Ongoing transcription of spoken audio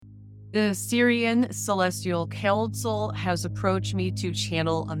The Syrian Celestial Council has approached me to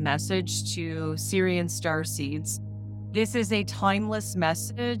channel a message to Syrian Starseeds. This is a timeless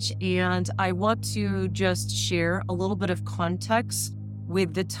message, and I want to just share a little bit of context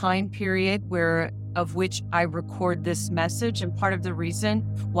with the time period of which I record this message, and part of the reason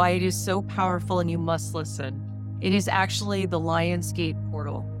why it is so powerful and you must listen. It is actually the Lionsgate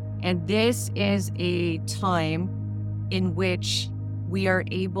portal, and this is a time in which we are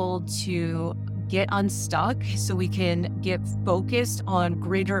able to get unstuck so we can get focused on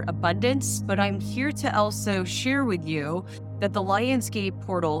greater abundance. But I'm here to also share with you that the Lionsgate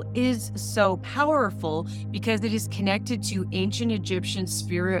portal is so powerful because it is connected to ancient Egyptian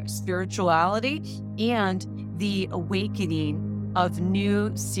spirituality and the awakening of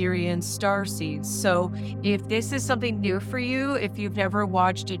new Syrian starseeds. So if this is something new for you, if you've never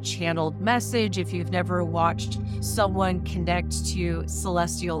watched a channeled message, if you've never watched someone connect to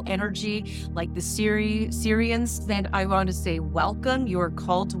celestial energy like the Syrians, then I want to say welcome. You are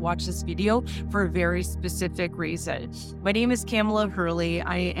called to watch this video for a very specific reason. My name is Kamala Hurley.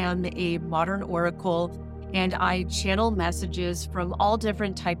 I am a modern oracle, and I channel messages from all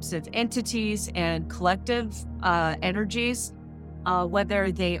different types of entities and collective energies,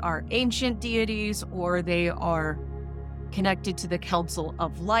 whether they are ancient deities or they are connected to the Council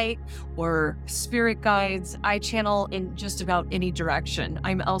of Light or spirit guides. I channel in just about any direction.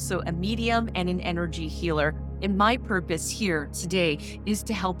 I'm also a medium and an energy healer. And my purpose here today is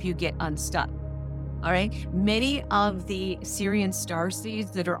to help you get unstuck. All right. Many of the Syrian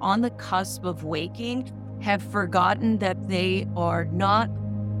starseeds that are on the cusp of waking have forgotten that they are not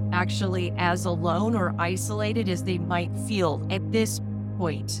actually as alone or isolated as they might feel at this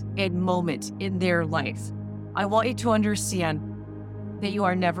point and moment in their life. I want you to understand that you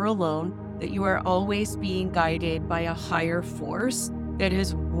are never alone, that you are always being guided by a higher force that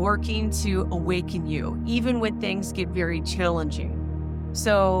is working to awaken you, even when things get very challenging.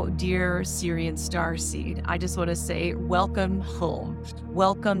 So, dear Syrian Starseed, I just want to say welcome home.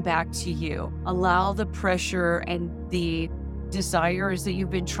 Welcome back to you. Allow the pressure and the desires that you've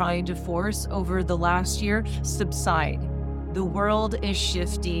been trying to force over the last year subside. The world is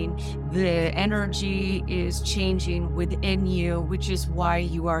shifting. The energy is changing within you, which is why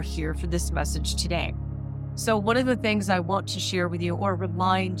you are here for this message today. So one of the things I want to share with you or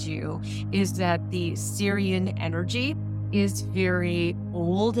remind you is that the Syrian energy is very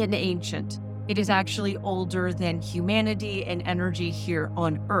old and ancient. It is actually older than humanity and energy here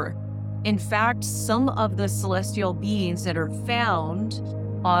on Earth. In fact, some of the celestial beings that are found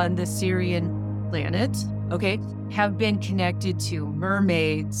on the Syrian planet, have been connected to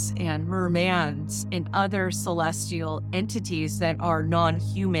mermaids and mermans and other celestial entities that are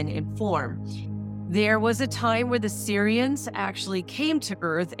non-human in form. There was a time where the Syrians actually came to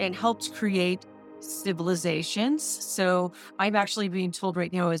Earth and helped create civilizations. So I'm actually being told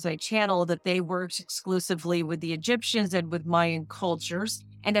right now as I channel that they worked exclusively with the Egyptians and with Mayan cultures,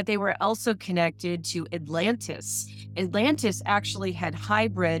 and that they were also connected to Atlantis. Atlantis actually had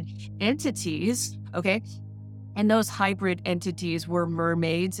hybrid entities, and those hybrid entities were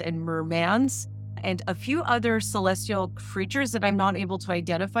mermaids and mermans and a few other celestial creatures that I'm not able to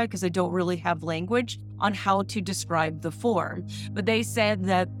identify because I don't really have language on how to describe the form. But they said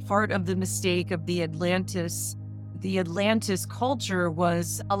that part of the mistake of the Atlantis culture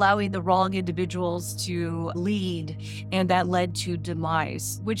was allowing the wrong individuals to lead, and that led to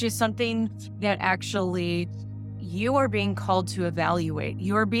demise, which is something that actually you are being called to evaluate.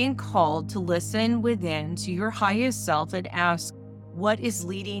 You are being called to listen within to your highest self and ask, what is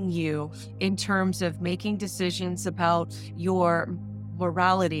leading you in terms of making decisions about your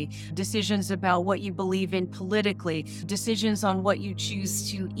morality, decisions about what you believe in politically, decisions on what you choose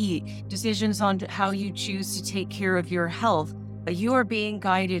to eat, decisions on how you choose to take care of your health. You are being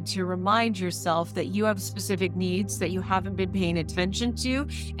guided to remind yourself that you have specific needs that you haven't been paying attention to,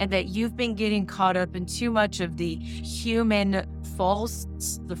 and that you've been getting caught up in too much of the human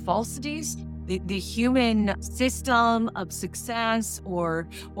falsities, the human system of success, or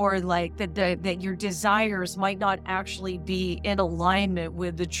like that your desires might not actually be in alignment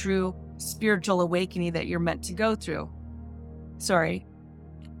with the true spiritual awakening that you're meant to go through. Sorry.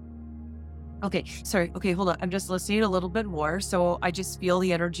 Okay, hold on. I'm just listening a little bit more. So I just feel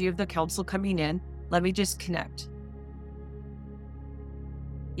the energy of the council coming in. Let me just connect.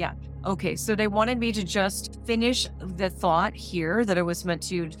 Yeah. Okay, so they wanted me to just finish the thought here that I was meant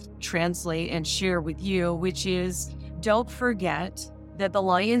to translate and share with you, which is, don't forget that the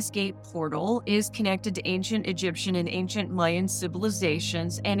Lionsgate portal is connected to ancient Egyptian and ancient Mayan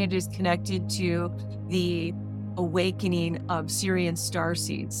civilizations, and it is connected to the awakening of Syrian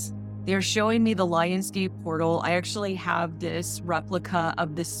starseeds. They're showing me the Lionsgate portal. I actually have this replica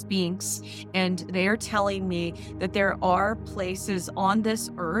of the Sphinx, and they are telling me that there are places on this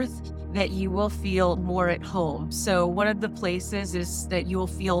earth that you will feel more at home. So one of the places is that you'll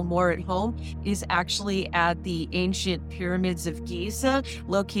feel more at home is actually at the ancient pyramids of Giza,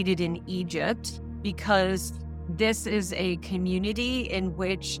 located in Egypt, because this is a community in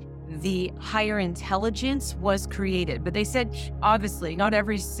which the higher intelligence was created. But they said, obviously, not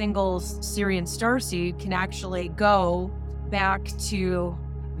every single Syrian starseed can actually go back to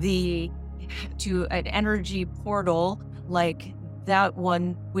an energy portal like that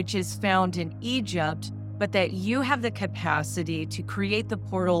one, which is found in Egypt, but that you have the capacity to create the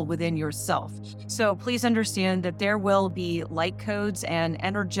portal within yourself. So please understand that there will be light codes and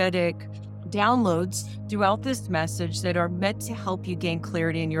energetic downloads throughout this message that are meant to help you gain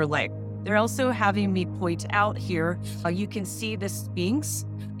clarity in your life. They're also having me point out here, you can see the Sphinx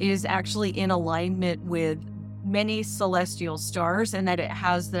is actually in alignment with many celestial stars, and that it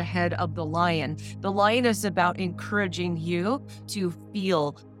has the head of the lion. The lion is about encouraging you to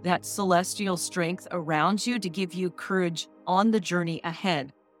feel that celestial strength around you to give you courage on the journey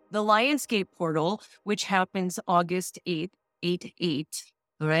ahead. The Lionsgate portal, which happens August 8th, 8/8,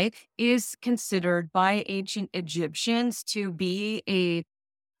 right, is considered by ancient Egyptians to be a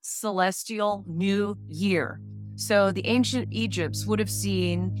celestial new year. So the ancient Egypts would have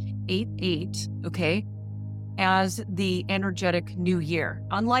seen 8/8, okay, as the energetic new year.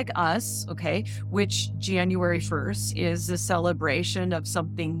 Unlike us, okay, which January 1st is a celebration of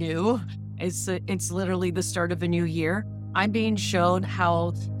something new. It's literally the start of a new year. I'm being shown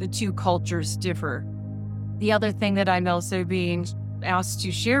how the two cultures differ. The other thing that I'm also being asked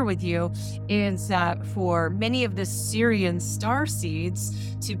to share with you is that for many of the Syrian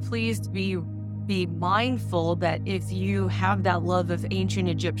starseeds to please be mindful that if you have that love of ancient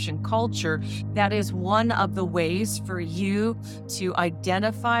Egyptian culture, that is one of the ways for you to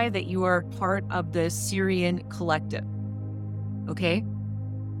identify that you are part of the Syrian collective. Okay?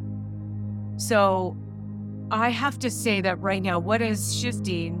 So I have to say that right now, what is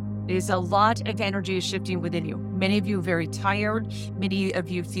shifting is a lot of energy is shifting within you. Many of you are very tired. Many of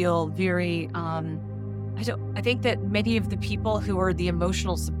you feel very, I think that many of the people who are the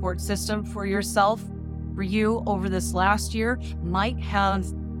emotional support system for yourself, for you over this last year, might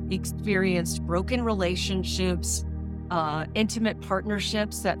have experienced broken relationships, intimate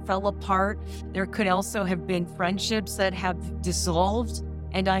partnerships that fell apart. There could also have been friendships that have dissolved.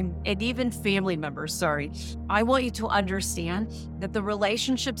 And even family members, sorry. I want you to understand that the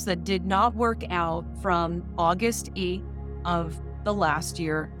relationships that did not work out from August 8th of the last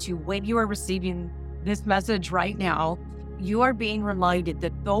year to when you are receiving this message right now, you are being reminded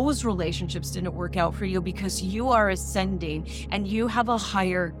that those relationships didn't work out for you because you are ascending and you have a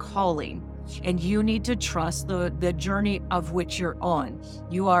higher calling. And you need to trust the journey of which you're on.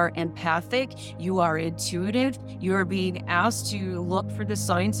 You are empathic, you are intuitive, you are being asked to look for the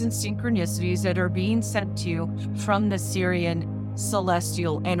signs and synchronicities that are being sent to you from the Syrian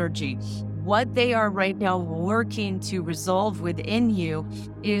celestial energy. What they are right now working to resolve within you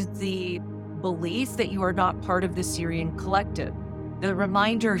is the belief that you are not part of the Syrian collective. The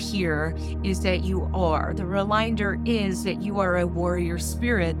reminder here is that you are. The reminder is that you are a warrior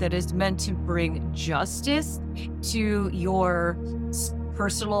spirit that is meant to bring justice to your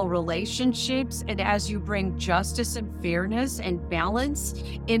personal relationships. And as you bring justice and fairness and balance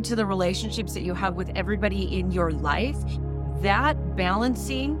into the relationships that you have with everybody in your life, that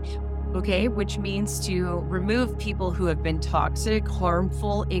balancing, okay, which means to remove people who have been toxic,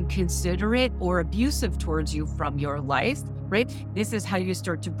 harmful, inconsiderate, or abusive towards you from your life, right? This is how you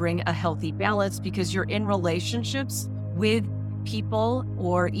start to bring a healthy balance because you're in relationships with people,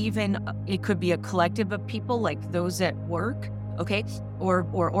 or even it could be a collective of people like those at work, okay?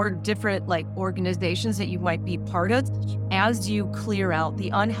 Or different like organizations that you might be part of. As you clear out the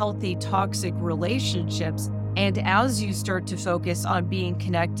unhealthy, toxic relationships, and as you start to focus on being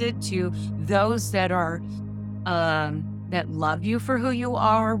connected to those that are, that love you for who you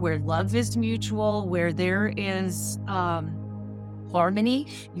are, where love is mutual, where there is harmony,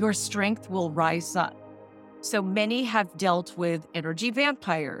 your strength will rise up. So many have dealt with energy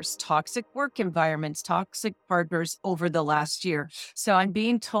vampires, toxic work environments, toxic partners over the last year. So I'm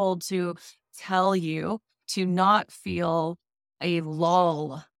being told to tell you to not feel a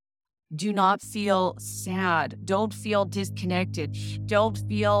lull. Do not feel sad. Don't feel disconnected. Don't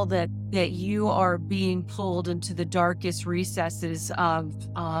feel that you are being pulled into the darkest recesses of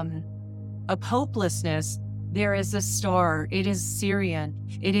hopelessness. There is a star. It is Sirian.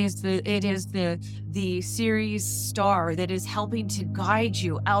 It is the Sirius star that is helping to guide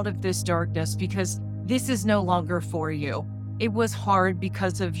you out of this darkness, because this is no longer for you. It was hard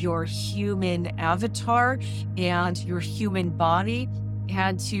because of your human avatar and your human body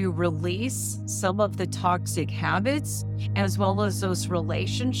had to release some of the toxic habits as well as those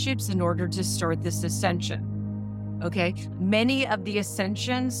relationships in order to start this ascension. Okay, many of the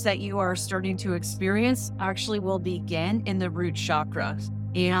ascensions that you are starting to experience actually will begin in the root chakra.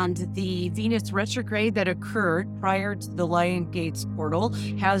 And the Venus retrograde that occurred prior to the Lion Gates portal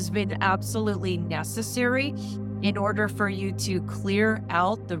has been absolutely necessary in order for you to clear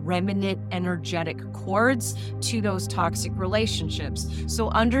out the remnant energetic cords to those toxic relationships. So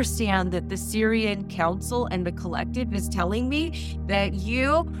understand that the Syrian Council and the collective is telling me that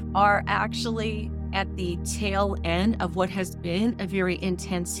you are actually at the tail end of what has been a very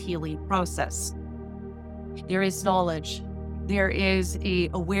intense healing process. There is knowledge. There is a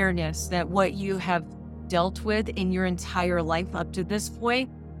awareness that what you have dealt with in your entire life up to this point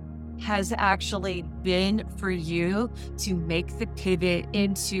has actually been for you to make the pivot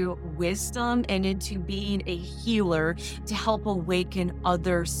into wisdom and into being a healer to help awaken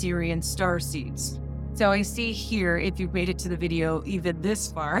other Syrian starseeds. So I see here, if you've made it to the video even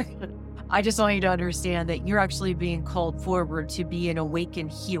this far, I just want you to understand that you're actually being called forward to be an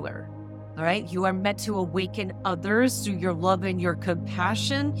awakened healer. All right. You are meant to awaken others through your love and your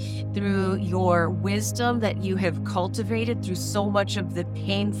compassion, through your wisdom that you have cultivated through so much of the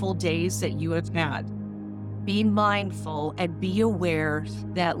painful days that you have had. Be mindful and be aware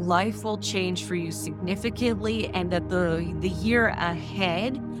that life will change for you significantly, and that the year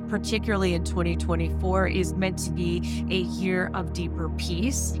ahead, particularly in 2024, is meant to be a year of deeper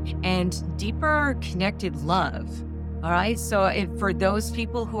peace and deeper connected love. All right. So for those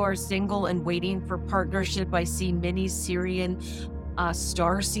people who are single and waiting for partnership, I see many Syrian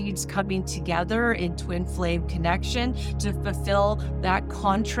star seeds coming together in twin flame connection to fulfill that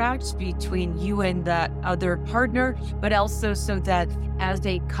contract between you and that other partner, but also so that as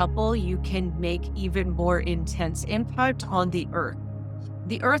a couple, you can make even more intense impact on the earth.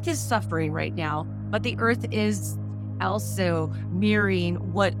 The earth is suffering right now, but the earth is also mirroring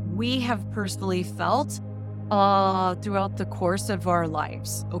what we have personally felt throughout the course of our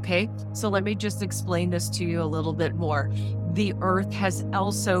lives. Okay. So let me just explain this to you a little bit more. The earth has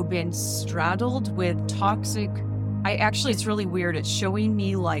also been straddled with toxic. It's really weird. It's showing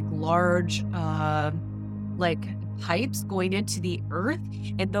me like large, like pipes going into the earth,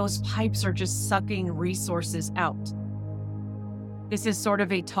 and those pipes are just sucking resources out. This is sort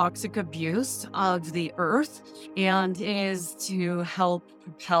of a toxic abuse of the earth, and is to help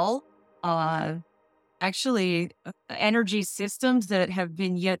propel, energy systems that have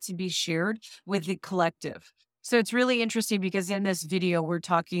been yet to be shared with the collective. So it's really interesting because in this video, we're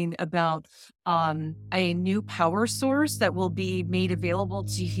talking about a new power source that will be made available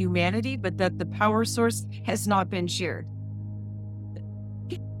to humanity, but that the power source has not been shared.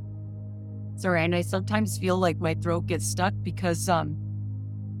 Sorry, and I sometimes feel like my throat gets stuck because some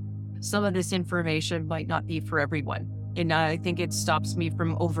of this information might not be for everyone. And I think it stops me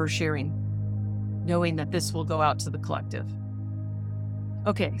from oversharing, knowing that this will go out to the collective.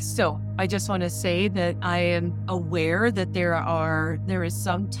 Okay, so I just want to say that I am aware that there is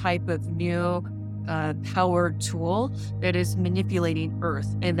some type of new power tool that is manipulating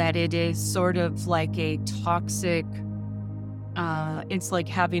Earth, and that it is sort of like a toxic, it's like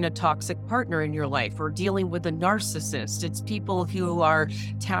having a toxic partner in your life or dealing with a narcissist. It's people who are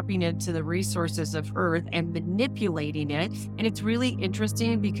tapping into the resources of Earth and manipulating it. And it's really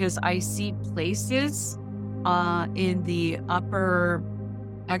interesting because I see places in the upper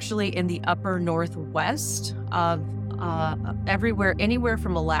northwest of anywhere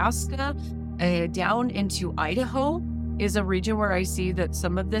from Alaska down into Idaho is a region where I see that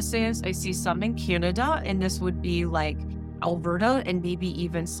some of this is. I see some in Canada, and this would be like Alberta and maybe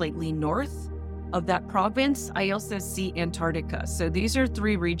even slightly north of that province. I also see Antarctica. So these are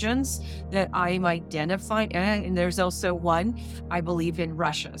three regions that I'm identifying. And there's also one, I believe, in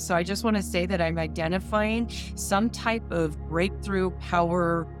Russia. So I just want to say that I'm identifying some type of breakthrough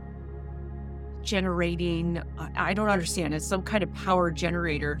power generating. I don't understand. It's some kind of power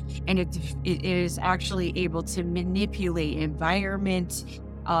generator. And it is actually able to manipulate environment.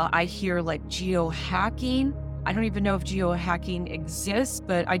 I hear like geohacking. I don't even know if geohacking exists,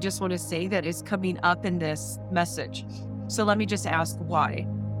 but I just want to say that it's coming up in this message. So let me just ask why.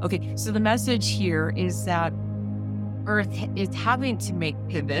 Okay, so the message here is that Earth is having to make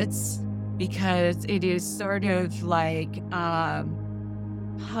pivots because it is sort of like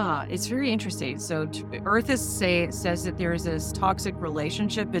It's very interesting. So Earth says that there is this toxic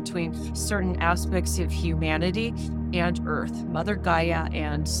relationship between certain aspects of humanity and Earth, Mother Gaia,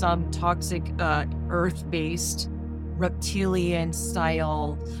 and some toxic Earth-based reptilian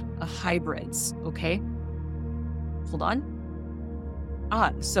style hybrids. Okay, hold on.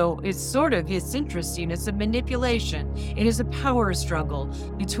 So it's interesting. It's a manipulation. It is a power struggle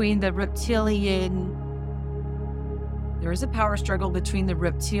between the reptilian. There is a power struggle between the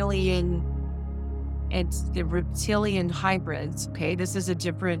reptilian and the reptilian hybrids. Okay, this is a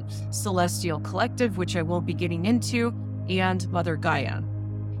different celestial collective, which I won't be getting into, and Mother Gaia.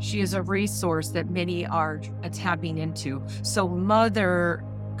 She is a resource that many are tapping into. So Mother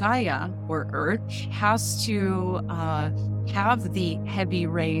Gaia, or Earth, has to have the heavy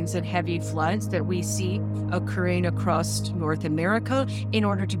rains and heavy floods that we see occurring across North America in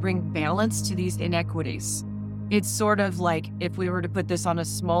order to bring balance to these inequities. It's sort of like, if we were to put this on a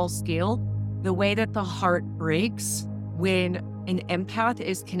small scale, the way that the heart breaks when an empath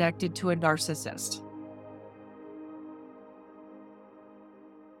is connected to a narcissist.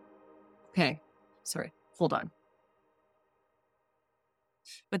 Okay, sorry, hold on.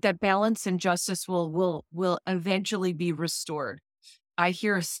 But that balance and justice will eventually be restored. I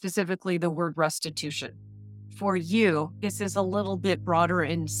hear specifically the word restitution. For you, this is a little bit broader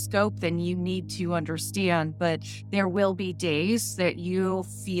in scope than you need to understand, but there will be days that you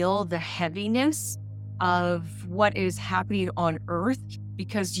feel the heaviness of what is happening on Earth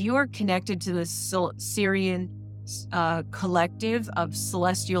because you are connected to the Sirian collective of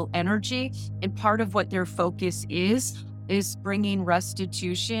celestial energy, and part of what their focus is bringing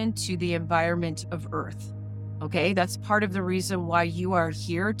restitution to the environment of Earth. Okay, that's part of the reason why you are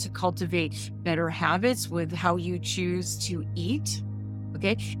here, to cultivate better habits with how you choose to eat,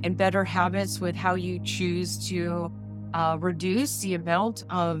 okay, and better habits with how you choose to reduce the amount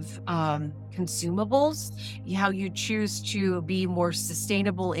of consumables, how you choose to be more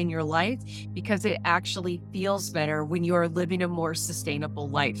sustainable in your life, because it actually feels better when you are living a more sustainable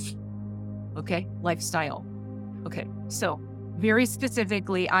life, okay, lifestyle. Okay, so very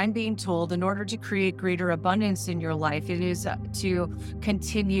specifically, I'm being told in order to create greater abundance in your life, it is to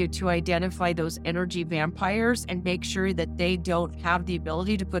continue to identify those energy vampires and make sure that they don't have the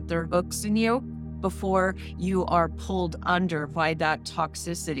ability to put their hooks in you before you are pulled under by that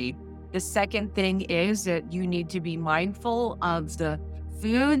toxicity. The second thing is that you need to be mindful of the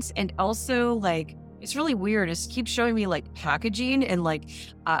foods, and also, like, it's really weird. It keeps showing me like packaging and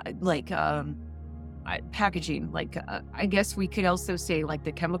packaging, I guess we could also say like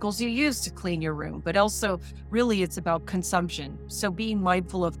the chemicals you use to clean your room, but also really it's about consumption. So being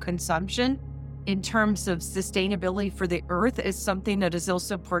mindful of consumption in terms of sustainability for the Earth is something that is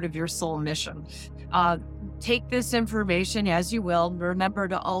also part of your soul mission. Take this information as you will. Remember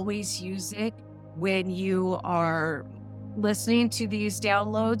to always use it when you are listening to these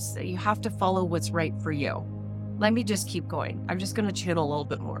downloads, that you have to follow what's right for you. Let me just keep going. I'm just going to channel a little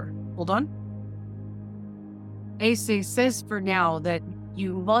bit more. Hold on. AC says for now that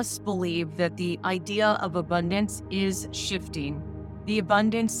you must believe that the idea of abundance is shifting. The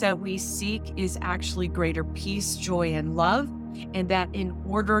abundance that we seek is actually greater peace, joy, and love. And that in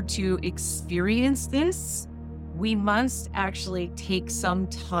order to experience this, we must actually take some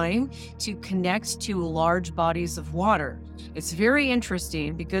time to connect to large bodies of water. It's very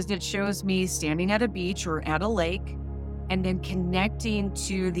interesting because it shows me standing at a beach or at a lake and then connecting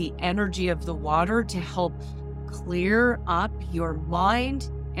to the energy of the water to help clear up your mind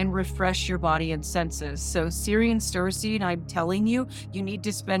and refresh your body and senses. So Sirian Starseed, I'm telling you, you need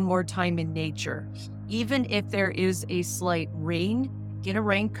to spend more time in nature. Even if there is a slight rain, get a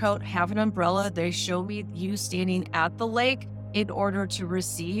raincoat, have an umbrella. They show me you standing at the lake in order to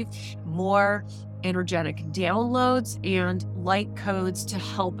receive more energetic downloads and light codes to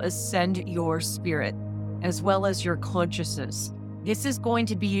help ascend your spirit, as well as your consciousness. This is going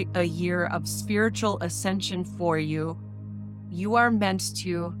to be a year of spiritual ascension for you. You are meant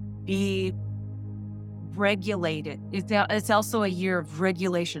to be regulated. It's also a year of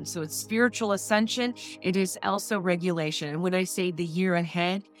regulation. So it's spiritual ascension. It is also regulation. And when I say the year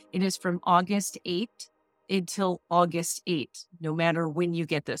ahead, it is from August 8th until August 8th, no matter when you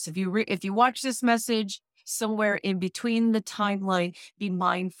get this. If you watch this message somewhere in between the timeline, be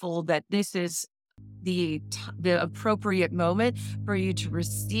mindful that this is the appropriate moment for you to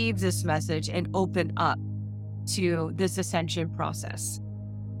receive this message and open up to this ascension process.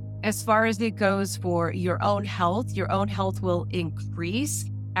 As far as it goes for your own health will increase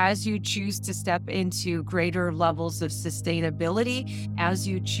as you choose to step into greater levels of sustainability, as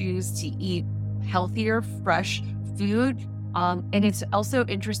you choose to eat healthier, fresh food, And it's also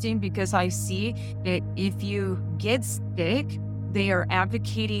interesting because I see that if you get sick, they are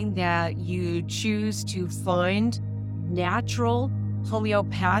advocating that you choose to find natural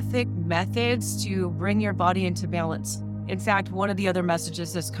homeopathic methods to bring your body into balance. In fact, one of the other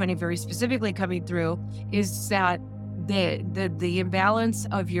messages that's kind of very specifically coming through is that the imbalance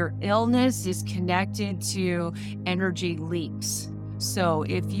of your illness is connected to energy leaks. So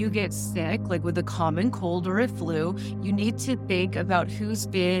if you get sick, like with a common cold or a flu, you need to think about who's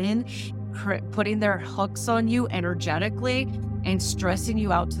been putting their hooks on you energetically and stressing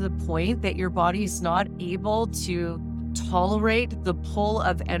you out to the point that your body's not able to tolerate the pull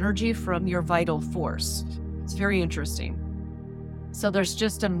of energy from your vital force. It's very interesting. So there's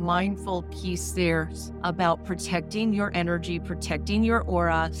just a mindful piece there about protecting your energy, protecting your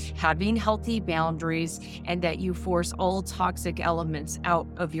aura, having healthy boundaries, and that you force all toxic elements out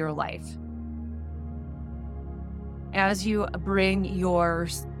of your life. As you bring your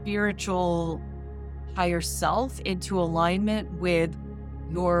spiritual higher self into alignment with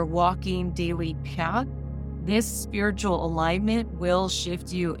your walking daily path, this spiritual alignment will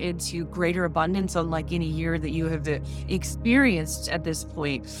shift you into greater abundance, unlike any year that you have experienced at this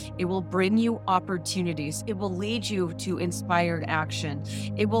point. It will bring you opportunities. It will lead you to inspired action.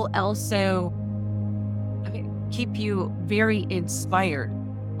 It will also keep you very inspired.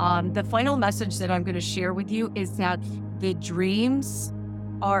 The final message that I'm going to share with you is that the dreams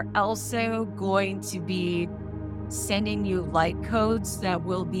are also going to be sending you light codes that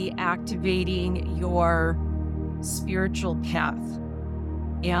will be activating your spiritual path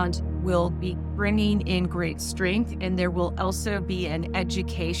and will be bringing in great strength. And there will also be an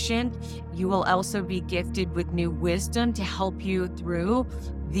education. You will also be gifted with new wisdom to help you through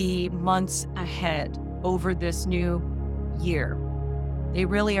the months ahead over this new year. They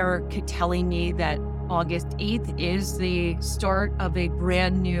really are telling me that August 8th is the start of a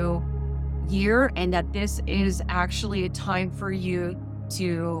brand new year, and that this is actually a time for you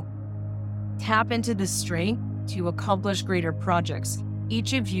to tap into the strength to accomplish greater projects.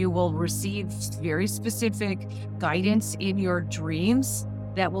 Each of you will receive very specific guidance in your dreams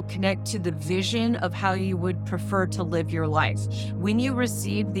that will connect to the vision of how you would prefer to live your life. When you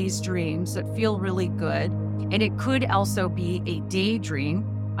receive these dreams that feel really good, and it could also be a daydream,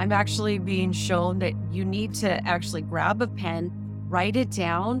 I'm actually being shown that you need to actually grab a pen, write it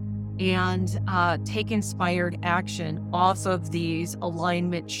down, and take inspired action off of these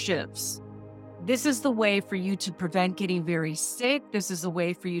alignment shifts. This is the way for you to prevent getting very sick. This is a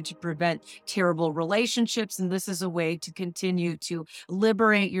way for you to prevent terrible relationships. And this is a way to continue to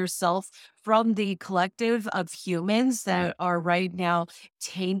liberate yourself from the collective of humans that are right now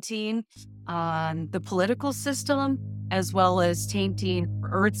tainting the political system, as well as tainting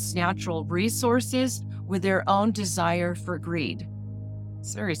Earth's natural resources with their own desire for greed.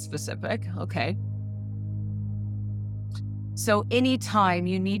 It's very specific. Okay. So anytime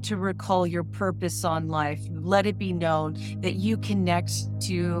you need to recall your purpose on life, let it be known that you connect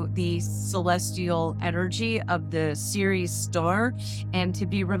to the celestial energy of the Sirius star, and to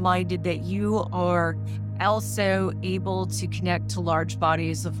be reminded that you are also able to connect to large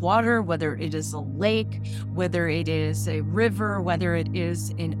bodies of water, whether it is a lake, whether it is a river, whether it is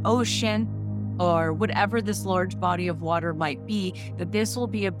an ocean, or whatever this large body of water might be, that this will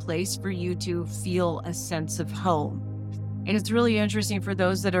be a place for you to feel a sense of home. And it's really interesting for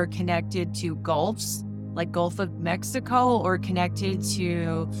those that are connected to gulfs, like Gulf of Mexico, or connected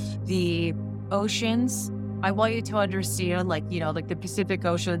to the oceans. I want you to understand, like the Pacific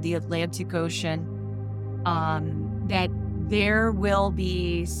Ocean, the Atlantic Ocean, that there will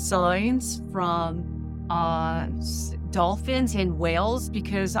be signs from dolphins and whales,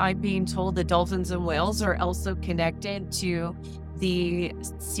 because I'm being told that dolphins and whales are also connected to the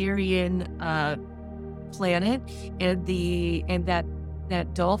Syrian planet, and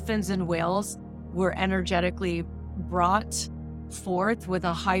that dolphins and whales were energetically brought forth with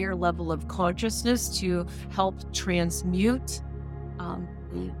a higher level of consciousness to help transmute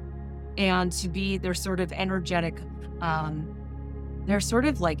and to be their sort of energetic they're sort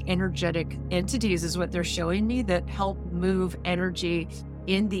of like energetic entities is what they're showing me, that help move energy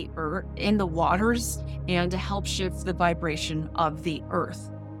in the earth, in the waters, and to help shift the vibration of the earth.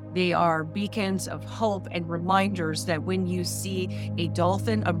 They are beacons of hope and reminders that when you see a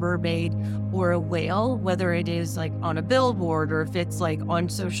dolphin, a mermaid, or a whale, whether it is like on a billboard or if it's like on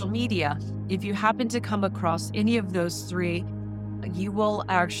social media, if you happen to come across any of those three,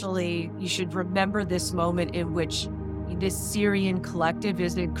 you should remember this moment in which this Syrian collective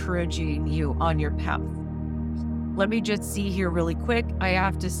is encouraging you on your path. let me just see here really quick. I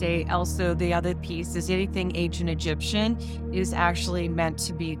have to say also the other piece is anything ancient Egyptian is actually meant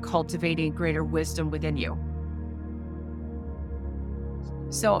to be cultivating greater wisdom within you.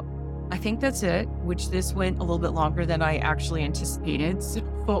 So I think that's it, which this went a little bit longer than I actually anticipated.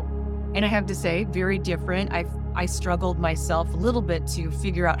 So, and I have to say, very different. I struggled myself a little bit to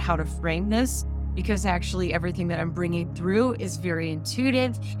figure out how to frame this because actually everything that I'm bringing through is very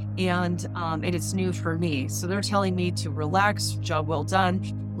intuitive and it's new for me. So they're telling me to relax, job well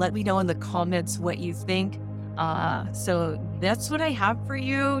done. Let me know in the comments what you think. So that's what I have for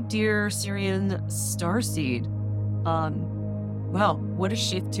you, dear Syrian Starseed. Well, what a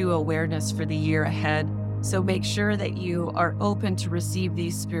shift to awareness for the year ahead. So make sure that you are open to receive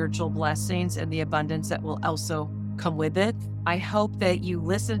these spiritual blessings and the abundance that will also come with it. I hope that you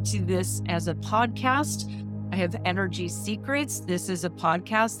listen to this as a podcast. I have Energy Secrets. This is a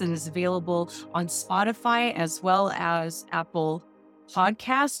podcast that is available on Spotify as well as Apple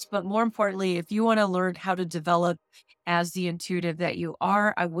Podcasts. But more importantly, if you want to learn how to develop as the intuitive that you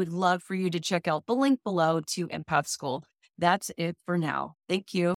are, I would love for you to check out the link below to Empath School. That's it for now. Thank you.